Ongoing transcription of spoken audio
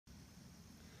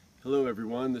Hello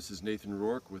everyone, this is Nathan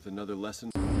Rourke with another lesson.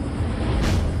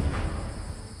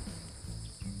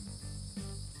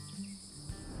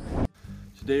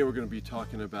 Today we're going to be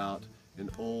talking about an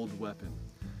old weapon.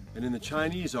 And in the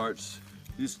Chinese arts,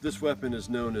 this weapon is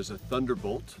known as a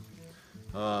Thunderbolt.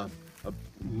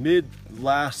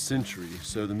 Mid-last century,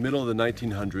 so the middle of the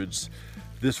 1900s,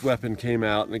 this weapon came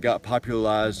out and it got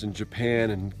popularized in Japan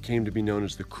and came to be known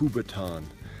as the kubotan.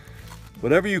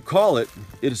 Whatever you call it,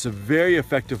 it is a very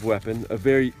effective weapon, a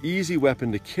very easy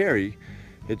weapon to carry.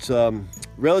 It's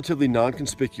relatively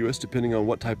non-conspicuous depending on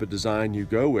what type of design you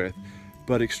go with,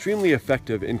 but extremely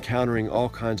effective in countering all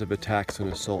kinds of attacks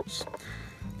and assaults.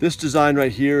 This design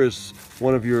right here is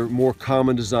one of your more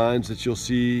common designs that you'll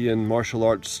see in martial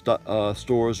arts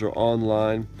stores or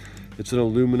online. It's an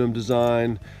aluminum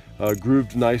design,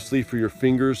 grooved nicely for your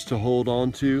fingers to hold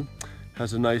on to.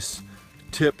 Has a nice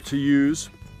tip to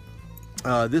use.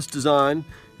 This design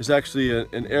is actually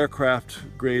an aircraft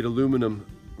grade aluminum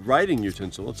writing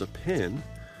utensil. It's a pin,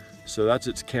 so that's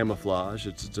its camouflage.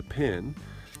 It's a pin,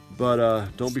 but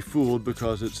don't be fooled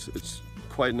because it's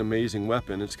quite an amazing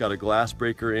weapon. It's got a glass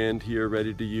breaker end here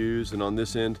ready to use, and on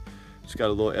this end it's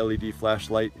got a little LED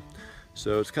flashlight.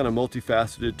 So it's kind of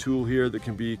multifaceted tool here that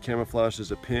can be camouflaged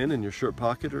as a pin in your shirt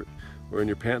pocket or in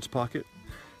your pants pocket.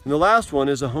 And the last one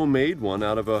is a homemade one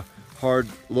out of a hard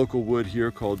local wood here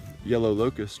called yellow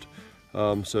locust.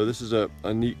 So this is a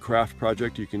neat craft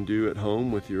project you can do at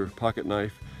home with your pocket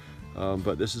knife.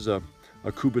 But this is a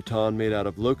kubotan made out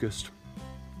of locust.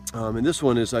 And this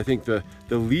one is, I think, the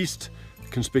least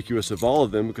conspicuous of all of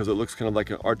them because it looks kind of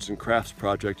like an arts and crafts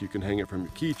project. You can hang it from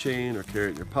your keychain or carry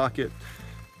it in your pocket.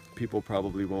 People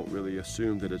probably won't really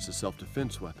assume that it's a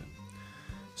self-defense weapon.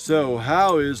 So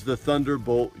how is the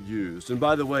Thunderbolt used? And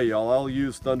by the way, y'all, I'll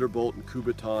use Thunderbolt and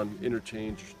kubotan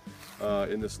interchange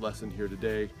in this lesson here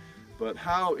today. But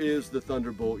how is the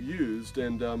Thunderbolt used?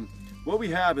 And what we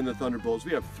have in the Thunderbolt is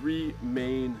we have three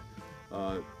main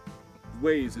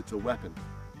ways it's a weapon.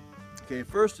 Okay,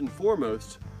 first and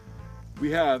foremost,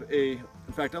 we have in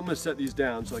fact, I'm going to set these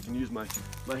down so I can use my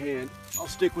hand. I'll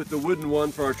stick with the wooden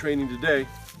one for our training today.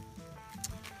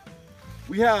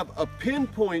 We have a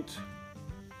pinpoint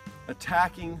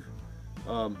attacking,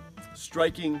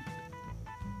 striking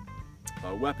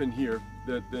weapon here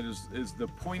that is the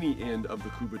pointy end of the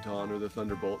kubotan or the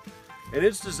Thunderbolt. And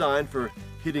it's designed for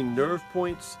hitting nerve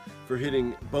points, for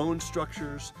hitting bone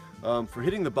structures, for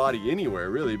hitting the body anywhere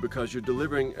really, because you're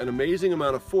delivering an amazing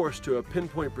amount of force to a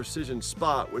pinpoint precision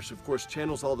spot, which of course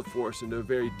channels all the force into a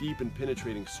very deep and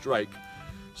penetrating strike.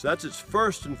 So that's its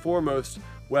first and foremost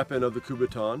weapon of the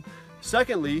kubotan.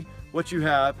 Secondly, what you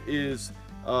have is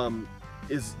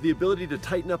the ability to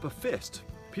tighten up a fist.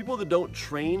 People that don't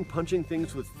train punching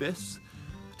things with fists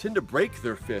tend to break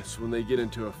their fists when they get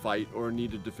into a fight or need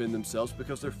to defend themselves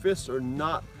because their fists are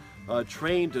not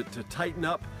trained to tighten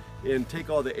up and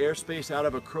take all the airspace out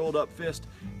of a curled up fist,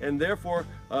 and therefore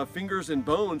fingers and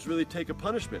bones really take a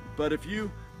punishment. But if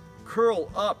you curl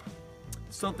up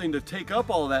something to take up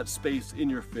all that space in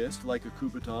your fist, like a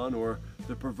kubotan or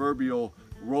the proverbial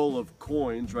roll of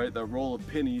coins, right? That roll of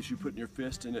pennies you put in your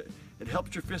fist, and it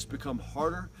helps your fist become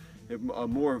harder, a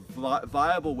more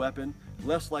viable weapon,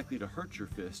 less likely to hurt your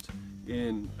fist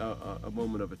in a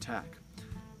moment of attack.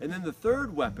 And then the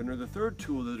third weapon, or the third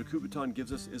tool that a kubotan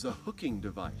gives us, is a hooking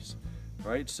device,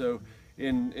 right? So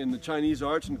in the Chinese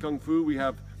arts and Kung Fu, we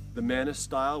have the Manus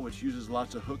style, which uses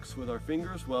lots of hooks with our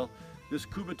fingers. Well, this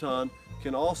kubotan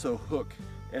can also hook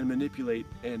and manipulate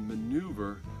and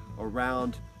maneuver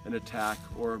around an attack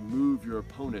or move your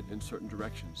opponent in certain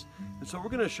directions. And so we're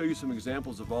going to show you some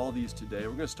examples of all these today.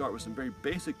 We're going to start with some very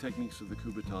basic techniques of the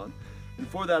kubotan. And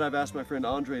for that, I've asked my friend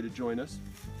Andre to join us.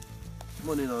 Come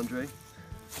on in, Andre.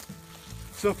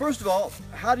 So first of all,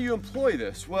 how do you employ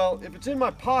this? Well, if it's in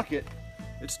my pocket,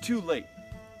 it's too late.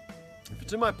 If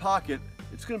it's in my pocket,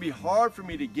 it's going to be hard for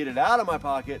me to get it out of my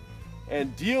pocket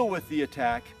and deal with the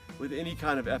attack with any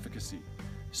kind of efficacy.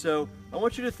 So I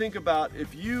want you to think about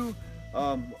if you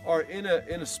are in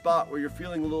a spot where you're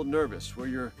feeling a little nervous, where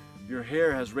your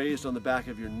hair has raised on the back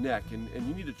of your neck, and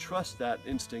you need to trust that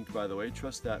instinct, by the way,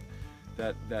 trust that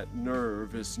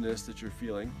nervousness that you're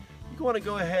feeling. You want to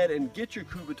go ahead and get your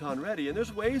kubotan ready, and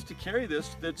there's ways to carry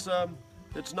this that's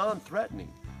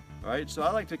non-threatening. All right, so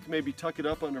I like to maybe tuck it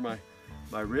up under my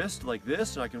wrist like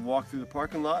this, and I can walk through the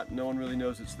parking lot and no one really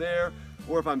knows it's there.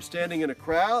 Or if I'm standing in a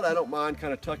crowd, I don't mind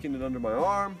kind of tucking it under my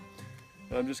arm,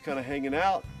 and I'm just kind of hanging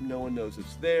out. No one knows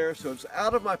it's there, so it's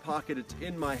out of my pocket, it's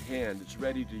in my hand, it's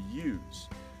ready to use.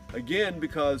 Again,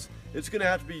 because it's going to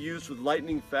have to be used with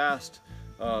lightning fast,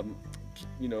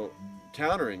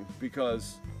 countering,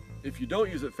 because if you don't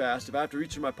use it fast, if I have to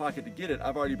reach in my pocket to get it,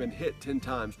 I've already been hit 10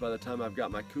 times by the time I've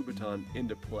got my kubotan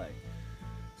into play.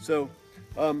 So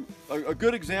a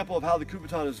good example of how the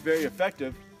kubotan is very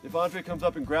effective, if Andre comes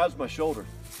up and grabs my shoulder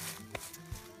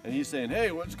and he's saying,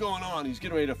 hey, what's going on? He's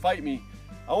getting ready to fight me.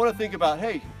 I want to think about,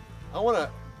 hey, I want to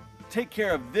take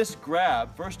care of this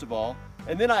grab first of all,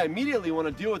 and then I immediately want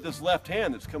to deal with this left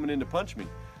hand that's coming in to punch me.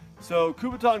 So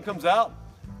kubotan comes out,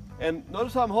 and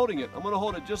notice how I'm holding it. I'm going to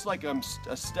hold it just like I'm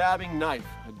a stabbing knife,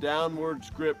 a downwards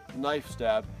grip knife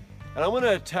stab, and I'm going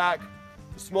to attack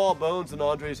the small bones in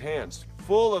Andre's hands,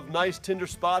 full of nice tender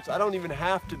spots. I don't even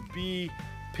have to be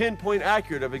pinpoint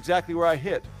accurate of exactly where I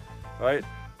hit. All right,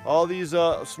 all these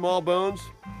small bones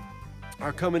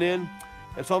are coming in,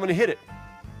 and so I'm going to hit it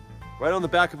right on the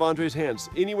back of Andre's hands.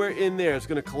 Anywhere in there, it's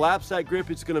going to collapse that grip.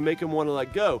 It's going to make him want to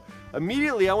let go.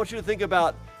 Immediately, I want you to think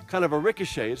about kind of a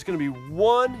ricochet. It's going to be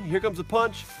 1, here comes the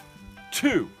punch,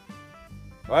 2.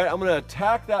 All right, I'm going to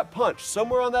attack that punch.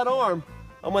 Somewhere on that arm,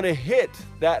 I'm going to hit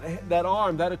that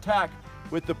arm, that attack,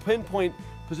 with the pinpoint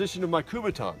position of my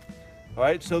kubotan. All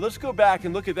right, so let's go back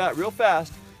and look at that real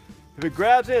fast. If it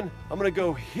grabs in, I'm going to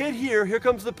go hit here. Here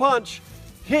comes the punch,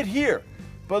 hit here.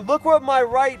 But look what my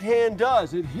right hand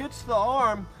does. It hits the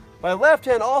arm. My left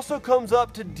hand also comes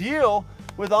up to deal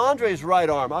with Andre's right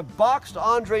arm. I've boxed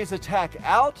Andre's attack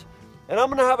out, and I'm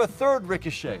gonna have a third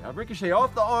ricochet. I ricochet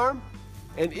off the arm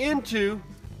and into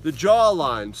the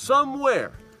jawline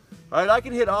somewhere. All right, I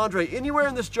can hit Andre anywhere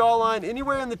in this jawline,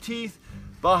 anywhere in the teeth,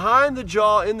 behind the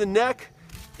jaw, in the neck.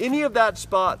 Any of that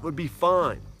spot would be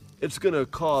fine. It's gonna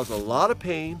cause a lot of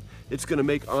pain. It's gonna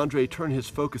make Andre turn his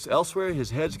focus elsewhere.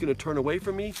 His head's gonna turn away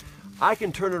from me. I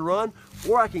can turn and run,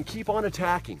 or I can keep on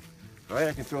attacking. All right,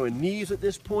 I can throw in knees at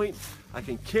this point. I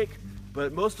can kick,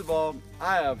 but most of all,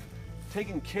 I have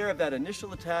taken care of that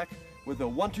initial attack with a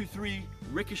 1, 2, 3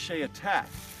 ricochet attack.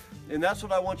 And that's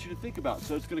what I want you to think about.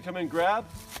 So it's gonna come in, grab,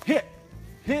 hit,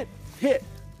 hit, hit.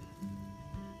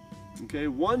 Okay,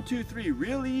 1, 2, 3,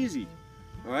 real easy.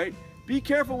 All right, be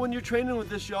careful when you're training with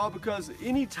this, y'all, because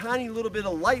any tiny little bit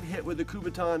of light hit with the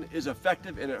kubotan is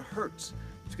effective and it hurts.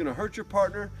 It's gonna hurt your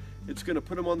partner. It's gonna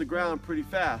put him on the ground pretty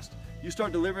fast. You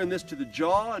start delivering this to the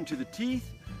jaw and to the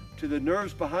teeth, to the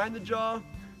nerves behind the jaw,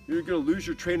 you're gonna lose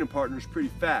your training partners pretty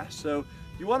fast. So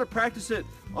you wanna practice it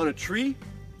on a tree,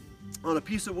 on a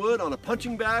piece of wood, on a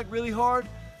punching bag really hard,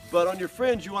 but on your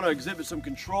friends you wanna exhibit some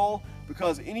control,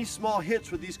 because any small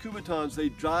hits with these kubotans, they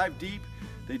dive deep,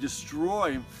 they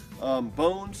destroy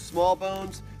bones, small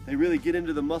bones, they really get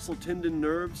into the muscle, tendon,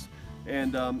 nerves,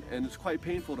 and it's quite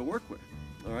painful to work with,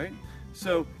 all right?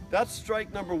 So that's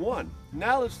strike number 1.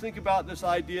 Now let's think about this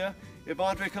idea if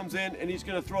Andre comes in and he's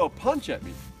gonna throw a punch at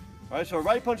me. All right, so a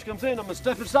right punch comes in, I'm gonna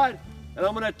step aside and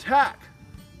I'm gonna attack.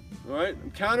 All right,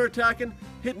 I'm counter-attacking,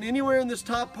 hitting anywhere in this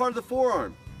top part of the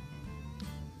forearm.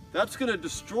 That's gonna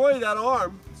destroy that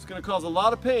arm. It's gonna cause a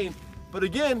lot of pain. But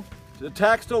again, the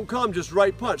attacks don't come just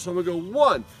right punch. So I'm gonna go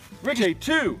 1, ricochet,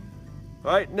 2.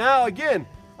 All right, now again,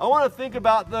 I want to think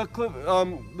about the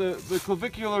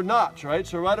clavicular notch, right?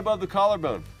 So right above the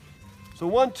collarbone. So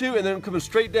 1, 2, and then I'm coming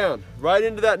straight down, right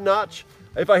into that notch.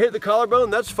 If I hit the collarbone,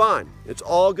 that's fine. It's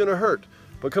all gonna hurt.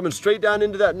 But coming straight down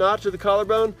into that notch of the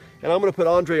collarbone, and I'm gonna put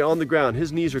Andre on the ground.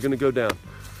 His knees are gonna go down.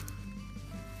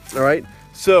 All right,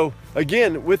 so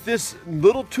again, with this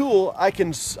little tool, I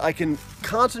can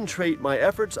concentrate my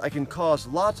efforts. I can cause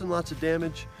lots and lots of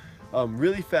damage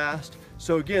really fast.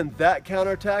 So again, that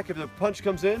counterattack, if the punch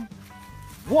comes in,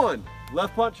 1,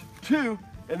 left punch, 2,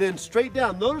 and then straight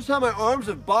down. Notice how my arms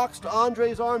have boxed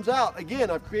Andre's arms out.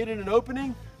 Again, I've created an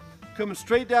opening, coming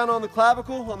straight down on the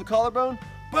clavicle, on the collarbone,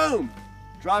 boom,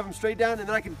 drive him straight down, and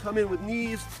then I can come in with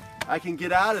knees, I can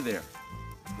get out of there,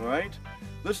 all right?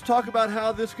 Let's talk about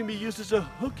how this can be used as a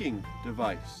hooking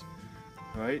device,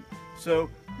 all right? So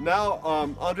now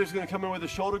Andre's gonna come in with a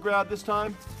shoulder grab this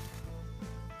time.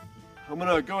 I'm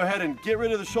gonna go ahead and get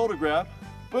rid of the shoulder grab.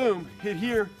 Boom, hit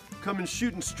here, coming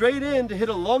shooting straight in to hit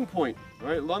a lung point. All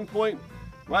right, lung point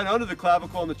right under the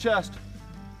clavicle on the chest.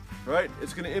 All right,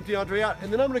 it's gonna empty Andre out,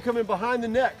 and then I'm gonna come in behind the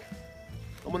neck.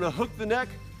 I'm gonna hook the neck,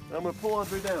 and I'm gonna pull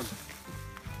Andre down.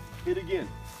 Hit again.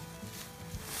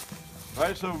 All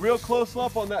right, so real close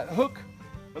up on that hook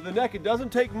of the neck. It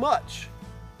doesn't take much,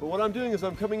 but what I'm doing is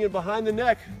I'm coming in behind the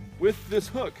neck with this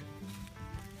hook.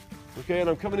 Okay, and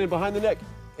I'm coming in behind the neck.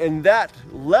 And that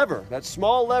lever, that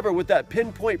small lever with that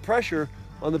pinpoint pressure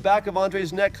on the back of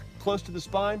Andre's neck close to the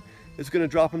spine is going to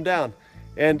drop him down.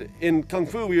 And in Kung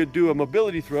Fu, we would do a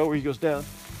mobility throw where he goes down,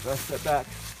 I step back,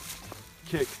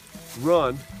 kick,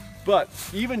 run. But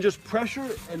even just pressure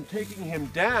and taking him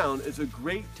down is a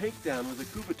great takedown with a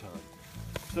kubotan.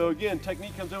 So again,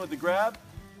 technique comes in with the grab.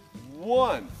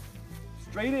 1,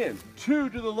 straight in, 2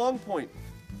 to the long point,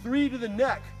 3 to the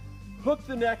neck, hook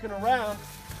the neck and around,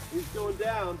 he's going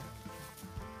down,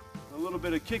 a little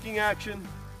bit of kicking action,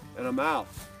 and I'm out,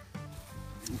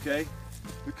 okay?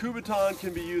 The kubotan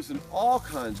can be used in all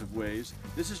kinds of ways.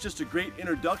 This is just a great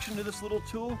introduction to this little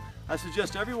tool. I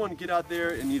suggest everyone get out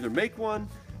there and either make one,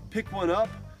 pick one up,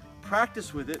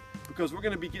 practice with it, because we're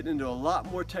going to be getting into a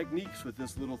lot more techniques with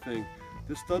this little thing.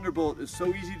 This Thunderbolt is so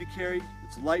easy to carry,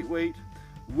 it's lightweight.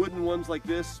 Wooden ones like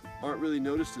this aren't really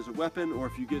noticed as a weapon, or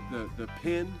if you get the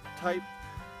pin type,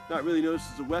 not really noticed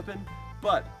as a weapon,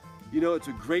 but you know, it's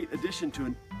a great addition to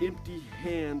an empty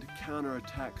hand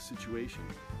counterattack situation.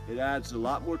 It adds a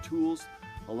lot more tools,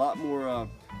 a lot more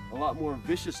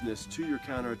viciousness to your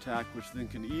counterattack, which then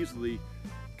can easily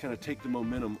kind of take the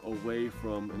momentum away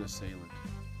from an assailant.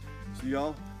 So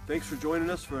y'all, thanks for joining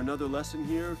us for another lesson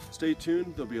here. Stay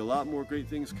tuned, there'll be a lot more great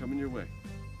things coming your way.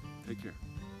 Take care.